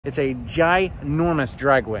It's a ginormous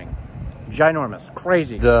drag wing. Ginormous,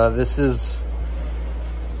 crazy. This is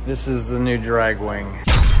the new drag wing.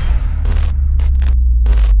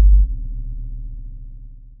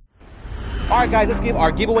 All right, guys, let's give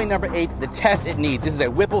our giveaway number 8 the test it needs. This is a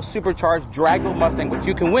Whipple supercharged drag-wheel Mustang, which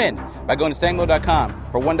you can win by going to stanglo.com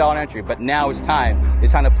for $1 entry. But now it's time.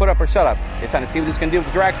 It's time to put up or shut up. It's time to see what this can do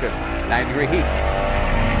with traction. 90-degree heat.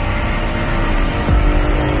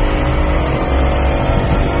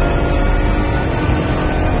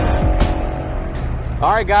 All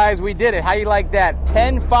right, guys, we did it. How you like that?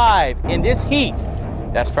 10.5 in this heat.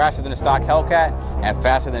 That's faster than the stock Hellcat and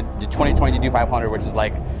faster than the 2020 D500, which is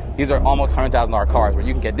like, these are almost $100,000 cars, where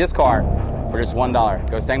you can get this car for just $1.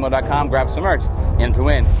 Go to stanglo.com, grab some merch, and to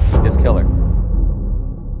win this killer.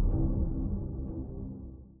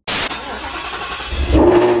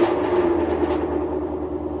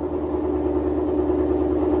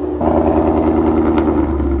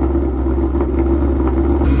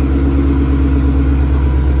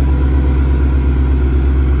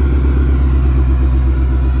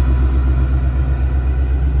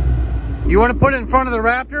 You want to put it in front of the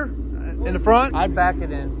Raptor? In the front? I'd back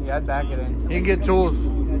it in. Yeah, I'd back it in. You can get tools.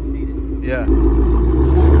 Yeah.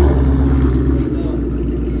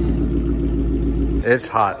 It's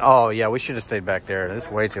hot. Oh, yeah, we should have stayed back there. It's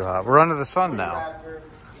way too hot. We're under the sun now.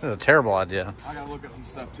 This is a terrible idea. I gotta look at some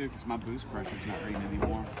stuff too, because my boost pressure's not reading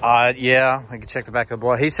anymore. Yeah, I can check the back of the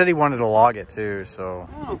blood. He said he wanted to log it too, so.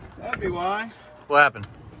 Oh, that'd be why. What happened?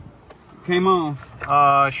 Came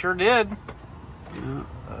off. Sure did. Yeah.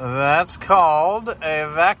 That's called a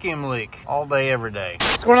vacuum leak. All day, every day.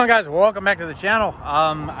 What's going on, guys? Welcome back to the channel.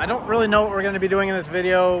 I don't really know what we're going to be doing in this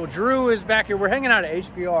video. Drew is back here. We're hanging out at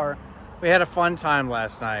HPR. We had a fun time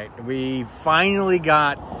last night. We finally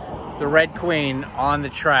got the Red Queen on the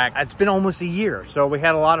track. It's been almost a year, so we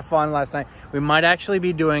had a lot of fun last night. We might actually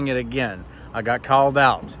be doing it again. I got called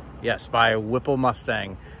out, yes, by a Whipple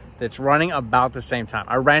Mustang that's running about the same time.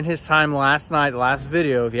 I ran his time last night, last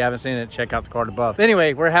video. If you haven't seen it, check out the card above.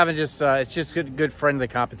 Anyway, we're having just, it's just good friendly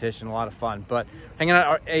competition, a lot of fun. But hanging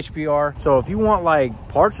out at HPR. So if you want like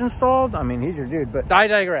parts installed, I mean, he's your dude, but I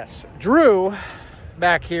digress. Drew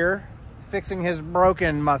back here fixing his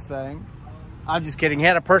broken Mustang. I'm just kidding. He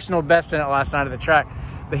had a personal best in it last night at the track,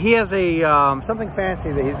 but he has a something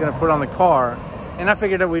fancy that he's gonna put on the car. And I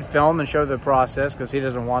figured that we'd film and show the process because he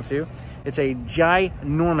doesn't want to. It's a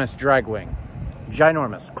ginormous drag wing.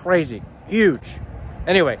 Ginormous, crazy, huge.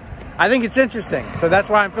 Anyway, I think it's interesting. So that's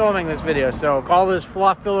why I'm filming this video. So call this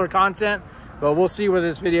fluff filler content, but we'll see where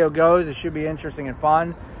this video goes. It should be interesting and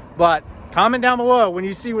fun. But comment down below when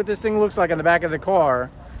you see what this thing looks like on the back of the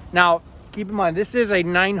car. Now, keep in mind, this is a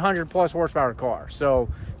 900 plus horsepower car. So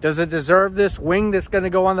does it deserve this wing that's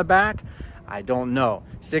gonna go on the back? I don't know.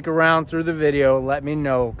 Stick around through the video. Let me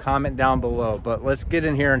know. Comment down below. But let's get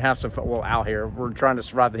in here and have some fun. Well, out here. We're trying to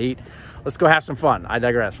survive the heat. Let's go have some fun. I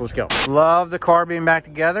digress. Let's go. Love the car being back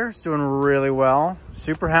together. It's doing really well.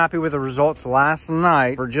 Super happy with the results last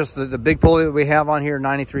night for just the big pulley that we have on here,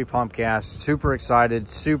 93 pump gas. Super excited.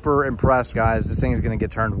 Super impressed, guys. This thing is going to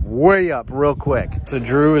get turned way up real quick. So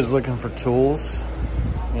Drew is looking for tools.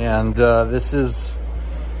 And this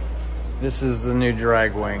is the new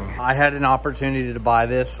drag wing. I had an opportunity to buy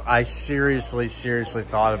this. I seriously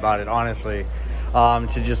thought about it, honestly,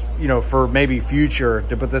 to just, you know, for maybe future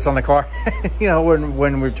to put this on the car, you know,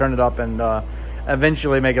 when we turn it up and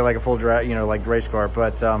eventually make it like a full drag, you know, like race car.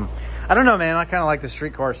 But I don't know, man. I kind of like the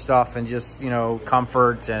street car stuff and just, you know,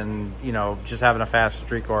 comfort and, you know, just having a fast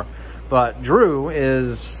street car. But Drew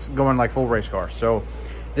is going like full race car, so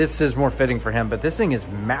this is more fitting for him. But this thing is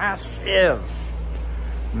massive.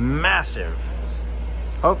 Massive.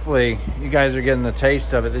 Hopefully you guys are getting the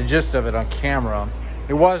taste of it, the gist of it on camera.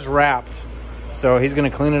 It was wrapped, so he's going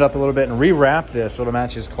to clean it up a little bit and re-wrap this so it'll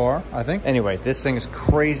match his car, I think. Anyway, this thing is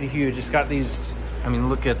crazy huge. It's got these, I mean,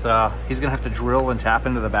 look at he's going to have to drill and tap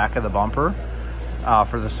into the back of the bumper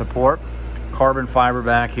for the support. Carbon fiber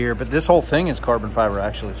back here, but this whole thing is carbon fiber.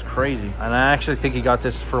 Actually, it's crazy, and I actually think he got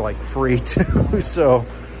this for like free too, so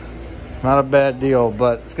not a bad deal.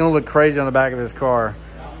 But it's going to look crazy on the back of his car.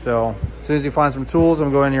 So as soon as he finds some tools, I'm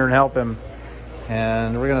going in here and help him.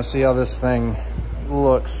 And we're gonna see how this thing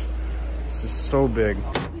looks. This is so big.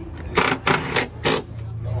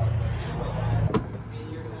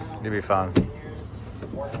 It'll be fun.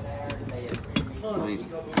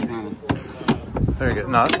 Very good.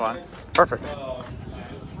 No, that's fine. Perfect.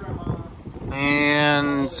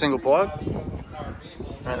 And single plug.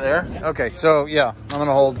 Right there. Okay, so yeah, I'm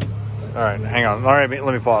gonna hold. All right, hang on. All right,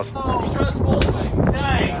 let me pause. He's trying to spoil things.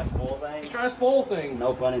 Dang. He's trying to spoil things.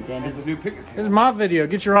 No pun intended. It's a new picture. This is my video.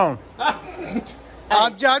 Get your own.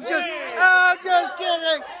 I'm just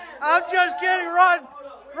kidding. I'm just kidding. Run.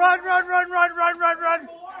 Run, run, run, run, run, run, run.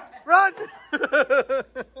 Run.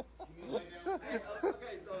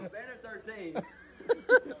 Okay, so Banner 13.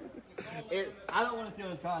 I don't want to steal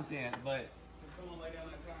his content, but.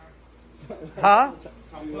 Huh?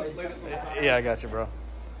 Yeah, I got you, bro.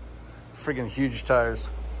 Freaking huge tires.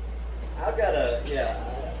 I've got a, yeah.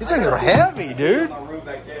 These things are heavy, dude. My room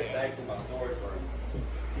back there, back in my storage room.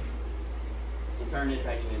 To turn this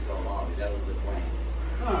actually into a lobby. That was the plan.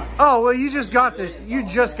 Oh well, you just got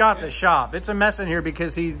the shop. It's a mess in here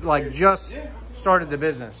because he like just started the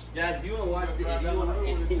business. Guys, if you want to watch if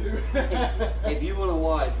you want to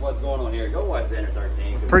watch what's going on here, go watch Banner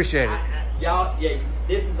 13. Appreciate it. Y'all, yeah,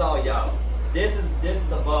 this is all y'all. This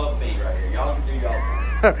is above me right here. Y'all can do y'all.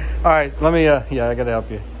 All right, let me. Yeah, I gotta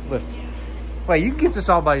help you lift. Wait, you can get this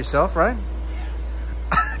all by yourself, right?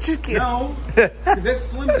 Just kidding. No, because it's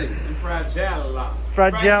flimsy and fragile.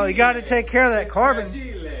 Fragile. You got to take care of that carbon.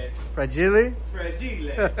 Fragile.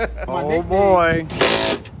 Oh boy.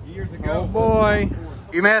 Years ago. Oh boy.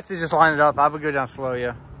 You may have to just line it up. I would go down slow,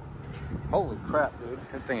 yeah. Holy crap, dude.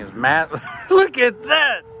 That thing is mad. Look at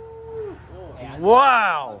that.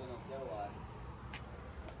 Wow.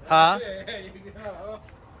 Huh?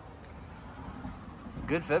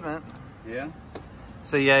 Good fitment. Yeah.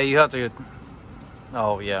 So yeah, you have to.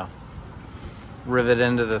 Oh yeah. Rivet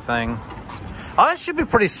into the thing. Oh, that should be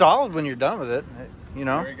pretty solid when you're done with it. You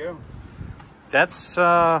know. There you go. That's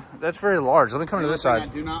very large. Let me come to this side. I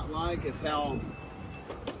do not like is how.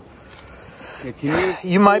 Yeah, can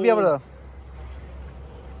You might be able to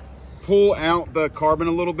pull out the carbon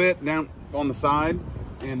a little bit down on the side,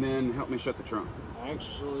 and then help me shut the trunk.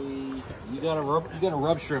 Actually, you got a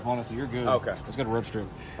rub strip on it, so you're good. Okay. It's got a rub strip.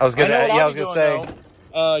 I was gonna. I Yeah, I was gonna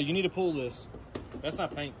say. You need to pull this. That's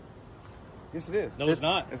not paint. Yes, it is. No, it's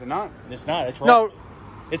not. Is it not? It's not. It's wrapped. No.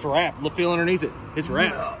 It's wrapped. Look, feel underneath it. It's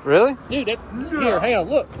wrapped. Really? Dude, here, hang on,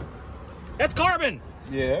 look. That's carbon.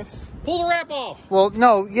 Yes. Pull the wrap off. Well,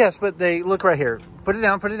 no. Yes, but they look right here. Put it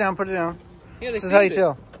down. Put it down. Put it down. Yeah, This is how you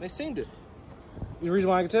tell. They seamed it. The reason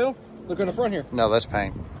why I can tell? Look on the front here. No, that's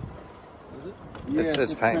paint. Is it? Yeah,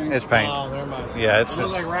 It's paint. It's paint. Oh, never mind. Yeah, it's It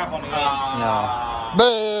looks just like wrap on the end. no.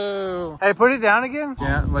 Boo! Hey, put it down again.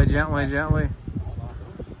 Gently, gently, gently.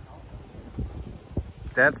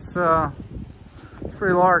 That's it's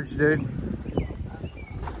pretty large, dude.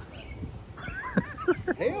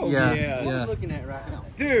 Hell Yeah. What are you looking at right now?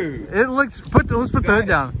 dude. It looks. Let's put the hood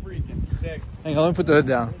down. Freaking sexy. Hang on, let me put the hood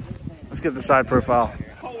down. Let's get the side profile.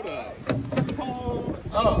 Hold up. Hold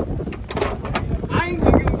up. I ain't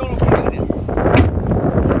even gonna paint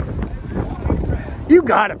it. You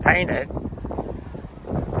gotta paint it.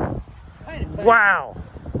 Wow.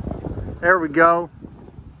 There we go.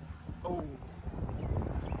 Oh.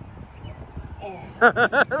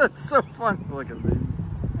 That's so fun looking, dude.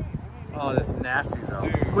 Oh, that's nasty though.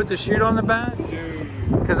 Dude. With the chute on the back?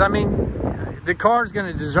 Dude. Because I mean, the car's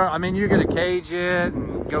gonna deserve. I mean, you're gonna cage it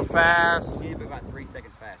and go fast. You need to be about 3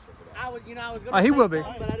 seconds faster for that. I was gonna Oh, he will be.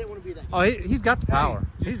 but I didn't want to be that. Oh, he's got the power.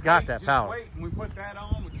 Hey, He's got wait, that just power. Wait, and we put that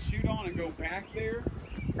on with the chute on and go back there.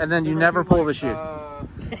 And then you never pull the chute.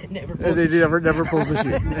 Never He never pulls the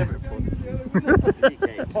chute.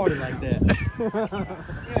 party like that.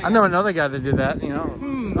 I know another guy that did that, you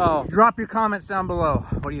know. Oh, drop your comments down below.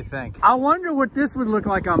 What do you think? I wonder what this would look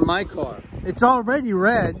like on my car. It's already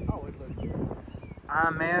red. Oh, it looked good.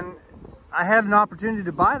 Man, I had an opportunity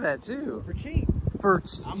to buy that too. For cheap. For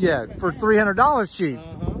 $300 cheap.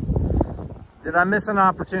 Did I miss an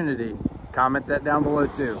opportunity? Comment that down below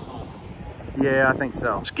too. Yeah, I think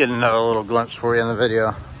so. Let's get another little glimpse for you in the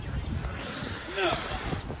video.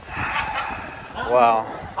 Wow.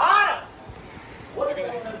 I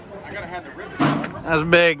gotta have the ribbon. That's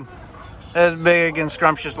big. That's big and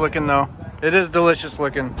scrumptious looking though. It is delicious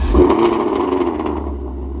looking.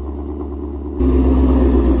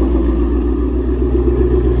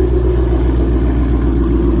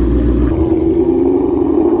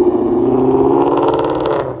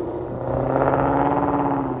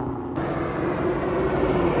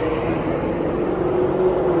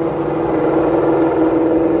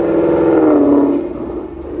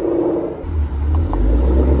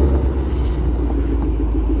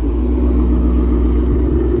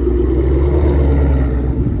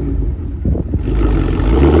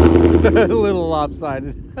 A little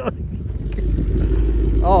lopsided.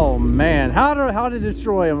 Oh man, how to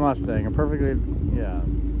destroy a Mustang? A perfectly, yeah.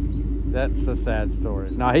 That's a sad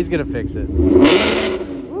story. No, he's gonna fix it.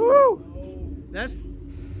 Woo! That's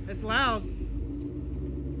loud.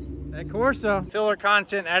 That Corsa. Filler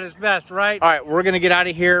content at its best, right? All right, we're gonna get out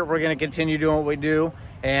of here. We're gonna continue doing what we do.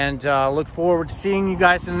 And look forward to seeing you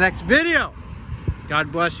guys in the next video.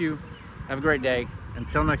 God bless you. Have a great day.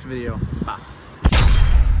 Until next video. Bye.